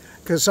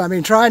 Because, I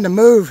mean, trying to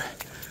move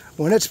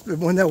when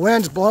the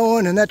wind's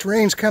blowing and that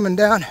rain's coming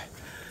down.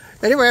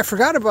 Anyway, I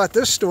forgot about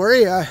this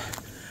story.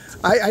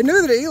 I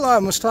knew that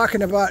Elon was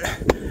talking about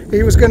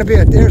he was going to be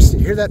you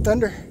hear that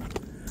thunder?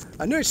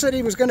 I knew he said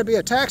he was going to be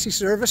a taxi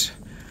service.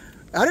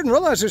 I didn't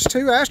realize there's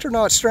 2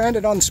 astronauts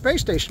stranded on the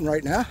space station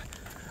right now.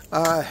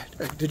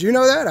 Did you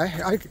know that?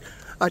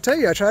 I tell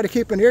you, I try to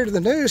keep an ear to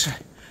the news.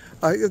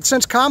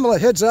 Since Kamala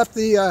heads up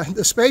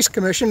the Space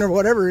Commission, or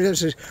whatever it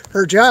is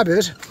her job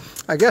is,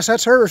 I guess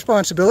that's her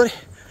responsibility.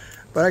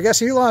 But I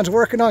guess Elon's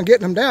working on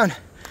getting them down.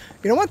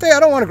 You know, one thing, I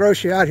don't want to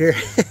gross you out here,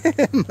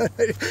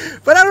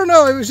 but I don't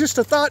know, it was just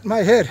a thought in my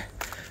head.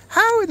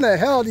 How in the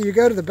hell do you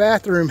go to the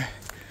bathroom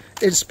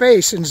in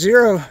space in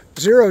zero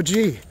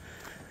G?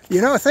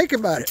 You know, think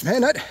about it,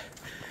 man.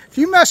 if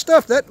you messed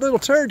up, that little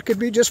turd could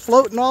be just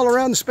floating all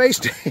around the space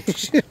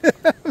station.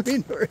 I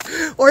mean,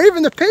 or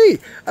even the pee.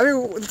 I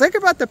mean, think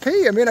about the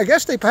pee. I mean, I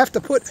guess they have to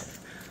put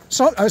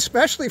some,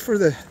 especially for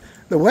the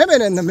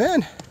women and the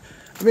men.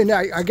 I mean,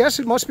 I guess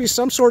it must be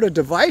some sort of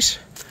device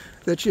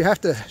that you have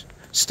to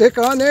stick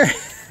on there.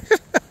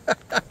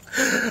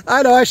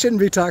 I know I shouldn't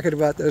be talking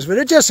about this, but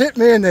it just hit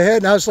me in the head,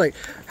 and I was like,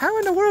 how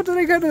in the world do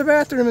they go to the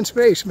bathroom in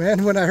space,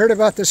 man, when I heard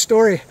about this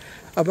story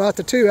about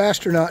the 2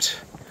 astronauts.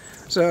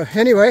 So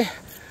anyway,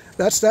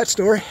 that's that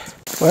story.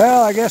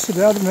 Well, I guess the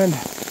government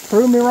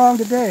proved me wrong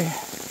today.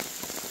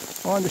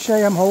 Wanted to show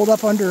you I'm holed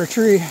up under a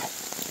tree.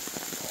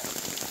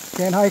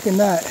 Can't hike in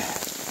that.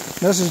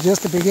 This is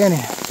just the beginning.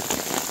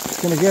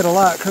 It's going to get a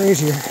lot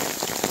crazier.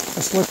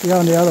 Let's look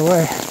beyond the other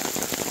way.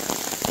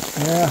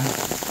 Yeah.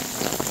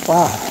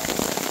 Wow.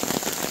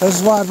 This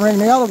is why I bring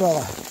the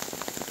umbrella.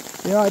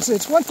 You know,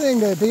 it's one thing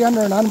to be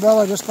under an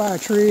umbrella just by a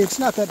tree. It's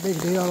not that big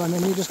a deal. I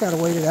mean, you just got to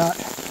wait it out.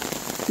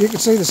 You can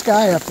see the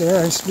sky up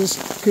there.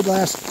 This could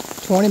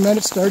last 20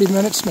 minutes, 30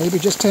 minutes, maybe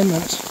just 10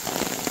 minutes.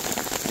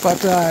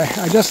 But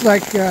I just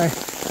like, I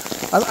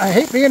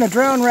hate being a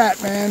drowned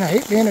rat, man. I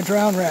hate being a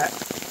drowned rat.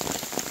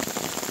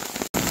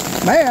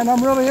 Man,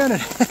 I'm really in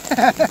it.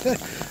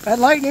 That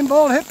lightning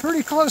bolt hit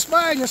pretty close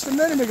by just a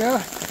minute ago.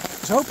 I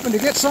was hoping to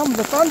get some of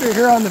the thunder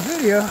here on the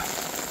video.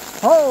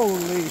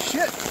 Holy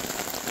shit.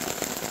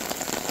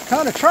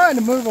 Kind of trying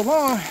to move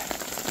along.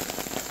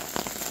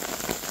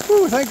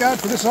 Whew, thank God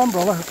for this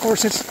umbrella. Of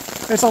course,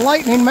 it's a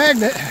lightning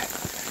magnet.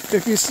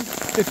 If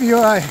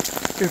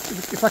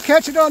I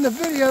catch it on the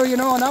video, you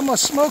know, and I'm a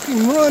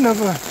smoking ruin of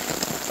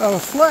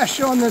flesh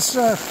on this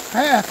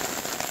path,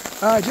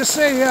 just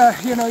say,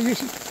 you know, you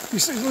at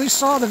least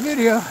saw the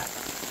video.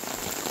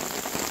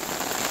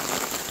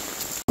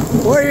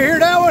 Boy, you hear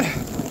that one?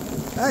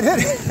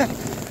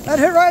 That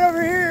hit right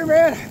over here,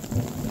 man.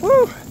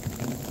 Woo!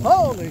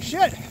 Holy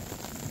shit!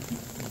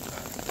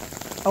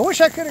 I wish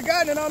I could have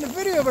gotten it on the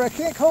video, but I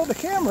can't hold the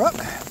camera up.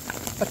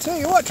 I tell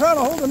you what, trying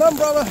to hold an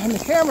umbrella and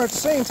the camera at the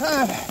same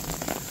time,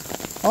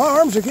 my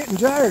arms are getting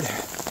tired.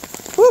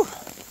 Woo!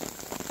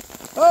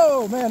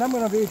 Oh man, I'm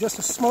gonna be just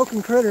a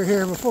smoking critter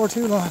here before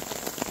too long.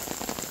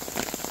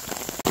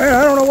 Man,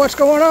 I don't know what's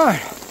going on.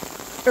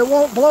 It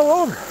won't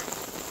blow over.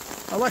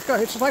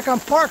 It's like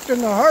I'm parked in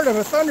the heart of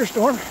a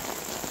thunderstorm.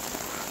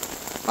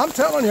 I'm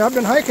telling you, I've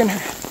been hiking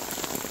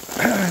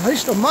at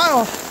least a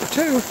mile or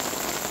 2.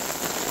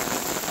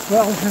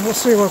 Well, we'll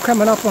see. We're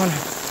coming up on.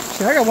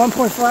 See, I got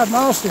 1.5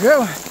 miles to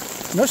go,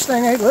 and this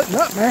thing ain't letting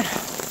up, man.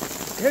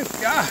 Good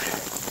God!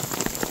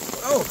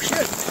 Oh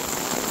shit!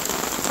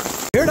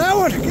 Hear that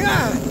one?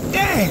 God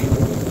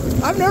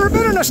dang! I've never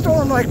been in a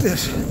storm like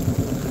this.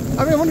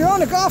 I mean, when you're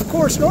on a golf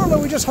course,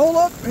 normally we just hole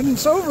up and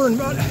it's over in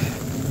about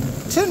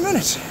 10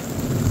 minutes.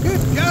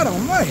 Good God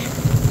Almighty!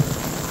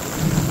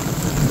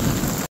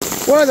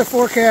 Weather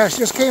forecast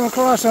just came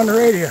across on the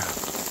radio.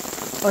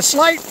 A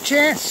slight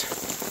chance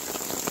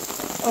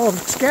of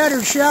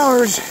scattered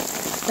showers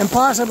and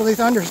possibly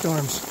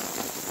thunderstorms.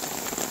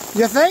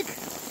 You think?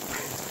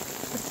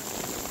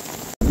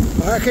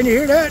 Can you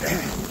hear that?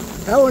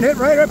 That one hit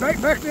right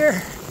back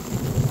there.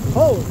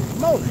 Holy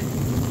moly.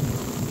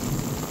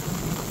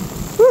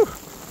 Whew.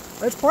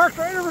 It's parked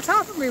right over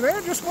top of me, man.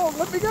 It just won't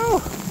let me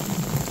go.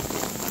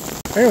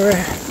 Anyway,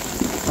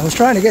 I was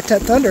trying to get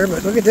that thunder,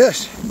 but look at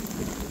this.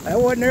 That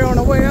wasn't there on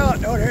the way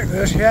out. Oh, there it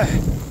goes, yeah.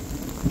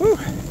 Whew.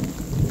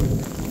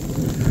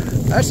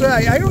 I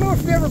don't know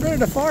if you've ever been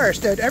in a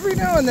forest. Every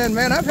now and then,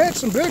 man, I've had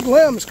some big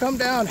limbs come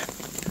down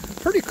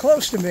pretty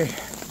close to me.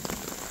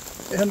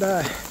 And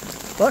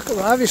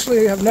luckily,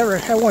 obviously, I've never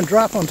had one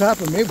drop on top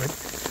of me, but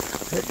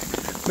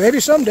maybe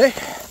someday.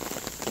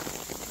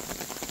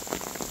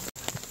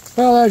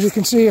 Well, as you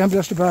can see, I'm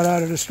just about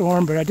out of the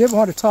storm, but I did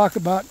want to talk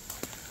about,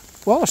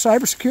 well, a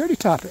cybersecurity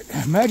topic.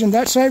 Imagine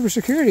that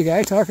cybersecurity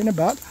guy talking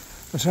about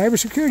a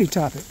cybersecurity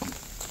topic.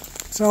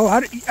 So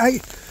I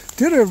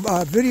did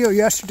a video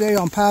yesterday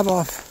on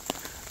Pavlov,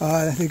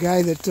 the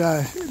guy that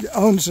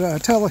owns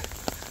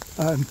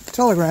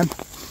Telegram,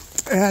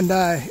 and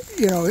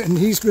you know, and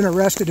he's been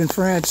arrested in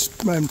France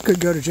and could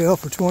go to jail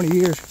for 20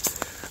 years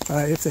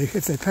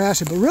if they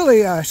pass it. But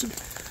really, I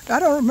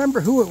don't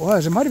remember who it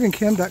was. It might have been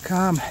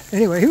Kim.com.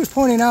 Anyway, he was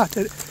pointing out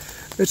that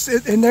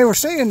and they were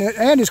saying that,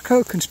 and his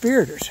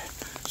co-conspirators.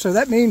 So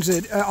that means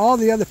that all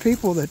the other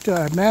people that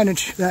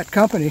manage that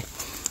company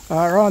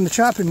are on the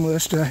chopping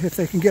list if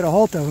they can get a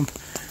hold of them.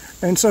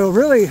 And so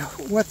really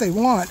what they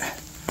want,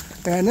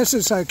 and this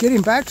is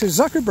getting back to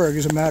Zuckerberg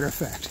as a matter of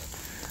fact.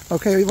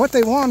 Okay, what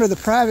they want are the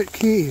private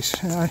keys.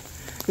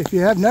 If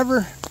you have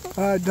never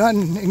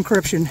done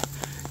encryption,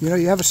 you know,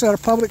 you have a set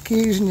of public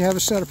keys and you have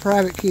a set of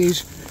private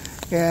keys.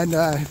 And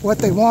what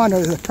they want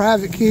are the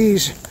private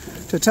keys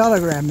to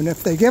Telegram. And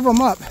if they give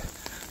them up,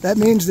 that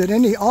means that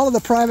all of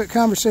the private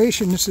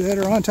conversations that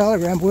are on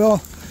Telegram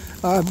will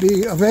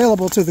be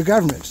available to the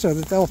government, so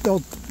that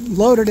they'll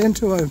load it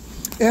into a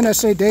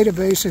NSA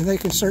database and they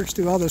can search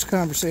through all those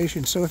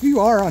conversations. So if you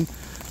are on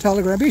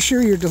Telegram, be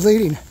sure you're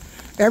deleting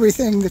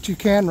everything that you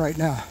can right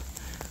now,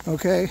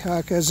 okay?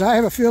 Because I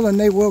have a feeling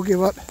they will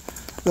give up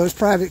those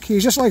private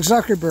keys, just like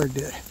Zuckerberg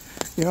did.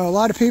 You know, a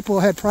lot of people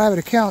had private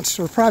accounts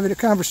or private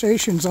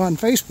conversations on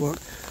Facebook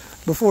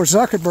before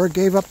Zuckerberg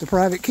gave up the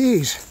private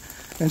keys.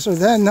 And so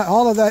then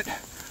all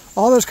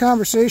those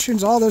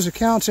conversations, all those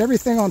accounts,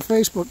 everything on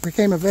Facebook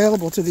became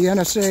available to the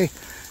NSA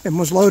and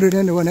was loaded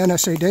into an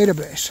NSA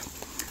database.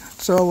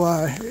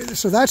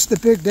 So that's the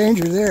big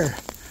danger there.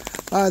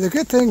 The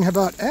good thing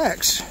about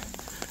X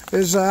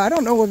is I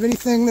don't know of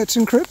anything that's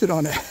encrypted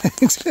on it,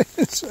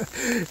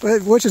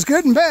 which is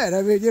good and bad.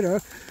 I mean, you know,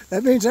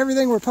 that means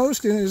everything we're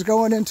posting is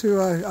going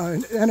into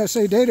an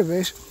NSA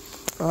database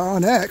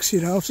on X,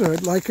 you know. So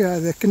like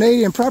the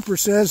Canadian prepper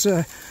says,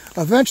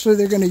 eventually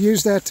they're going to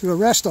use that to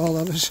arrest all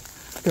of us,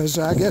 because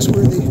I guess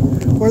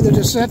we're the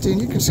dissenting.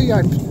 You can see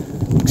I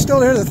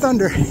still hear the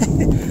thunder.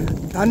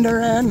 Thunder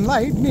and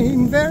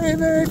lightning, very,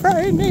 very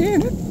frightening.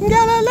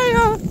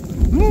 Galileo,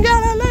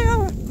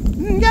 Galileo,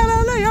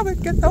 Galileo,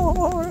 get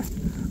over.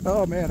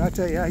 Oh man, I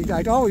tell you,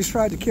 I'd always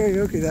tried to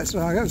karaoke that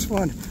song. That was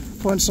fun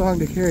song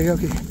to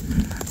karaoke.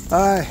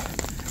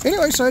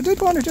 Anyway, so I did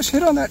want to just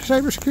hit on that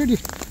cybersecurity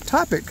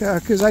topic,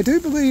 because I do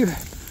believe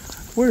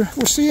we're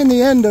seeing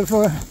the end of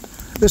the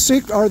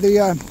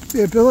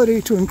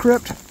ability to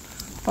encrypt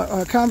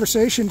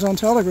conversations on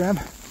Telegram.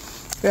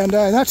 And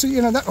that's,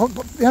 you know,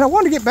 and I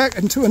want to get back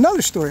into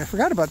another story. I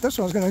forgot about this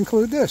one. I was going to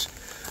include this.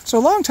 So a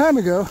long time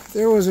ago,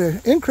 there was an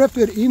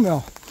encrypted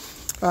email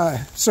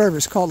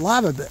service called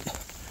rabid.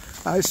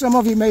 Some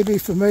of you may be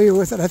familiar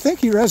with it. I think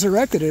he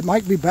resurrected it. It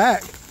might be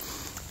back.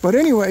 But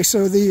anyway,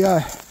 so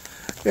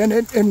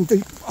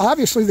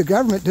obviously the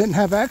government didn't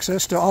have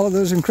access to all of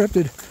those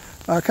encrypted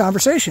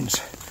conversations.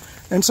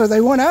 And so they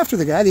went after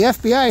the guy. The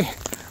FBI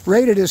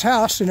raided his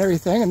house and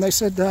everything, and they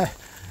said,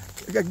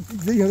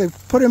 you know, they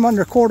put him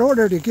under court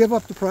order to give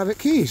up the private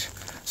keys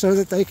so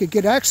that they could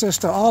get access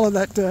to all of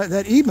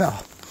that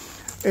email.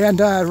 And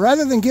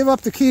rather than give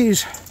up the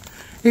keys,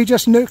 he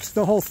just nuked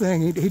the whole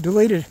thing. He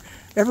deleted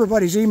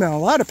everybody's email. A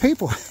lot of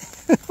people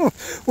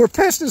were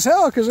pissed as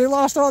hell because they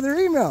lost all their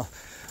email.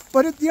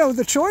 But you know,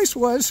 the choice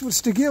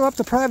was to give up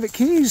the private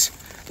keys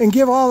and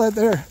give all of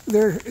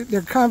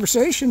their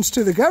conversations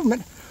to the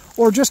government,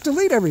 or just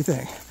delete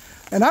everything.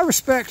 And I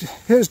respect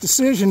his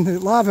decision, the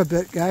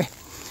LavaBit guy,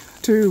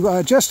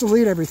 to just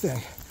delete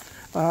everything.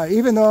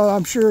 Even though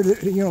I'm sure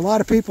that, you know, a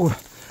lot of people,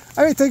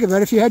 I mean, think about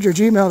it, if you had your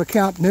Gmail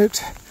account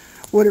nuked,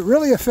 would it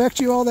really affect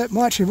you all that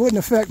much? It wouldn't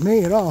affect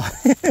me at all.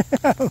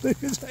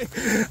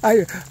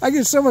 I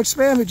get so much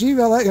spam at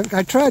Gmail.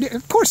 I tried,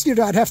 of course, you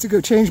know, I'd have to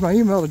go change my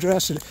email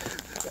address at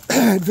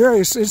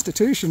various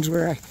institutions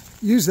where I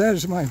use that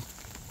as my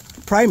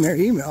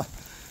primary email.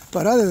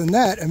 But other than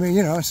that, I mean,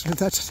 you know,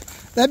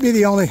 that'd be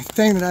the only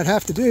thing that I'd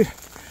have to do.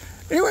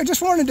 Anyway, I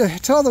just wanted to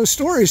tell those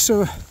stories.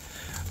 So,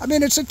 I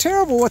mean, it's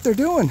terrible what they're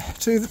doing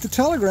to the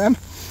Telegram.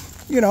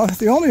 You know,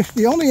 the only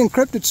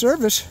encrypted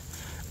service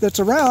that's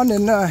around,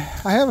 and I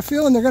have a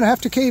feeling they're going to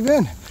have to cave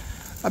in.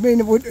 I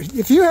mean,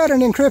 if you had an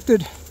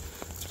encrypted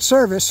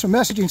service, a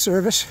messaging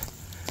service,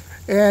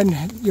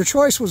 and your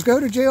choice was go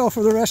to jail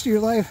for the rest of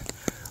your life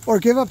or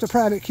give up the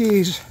private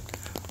keys,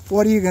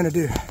 what are you going to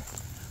do?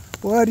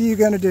 What are you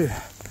going to do?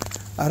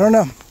 I don't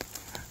know.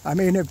 I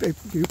mean, if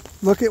you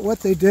look at what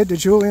they did to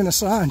Julian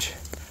Assange,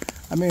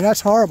 I mean,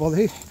 that's horrible.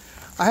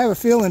 I have a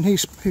feeling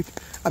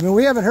I mean,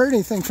 we haven't heard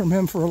anything from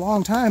him for a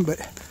long time, but,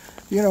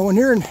 you know, when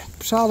you're in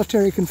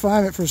solitary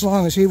confinement for as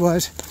long as he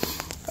was,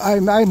 I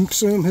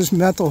assume his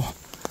mental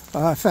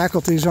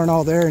faculties aren't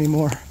all there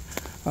anymore.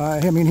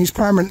 I mean, he's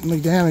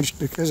permanently damaged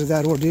because of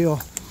that ordeal.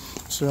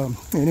 So,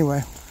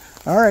 anyway,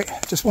 all right,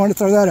 just wanted to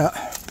throw that out.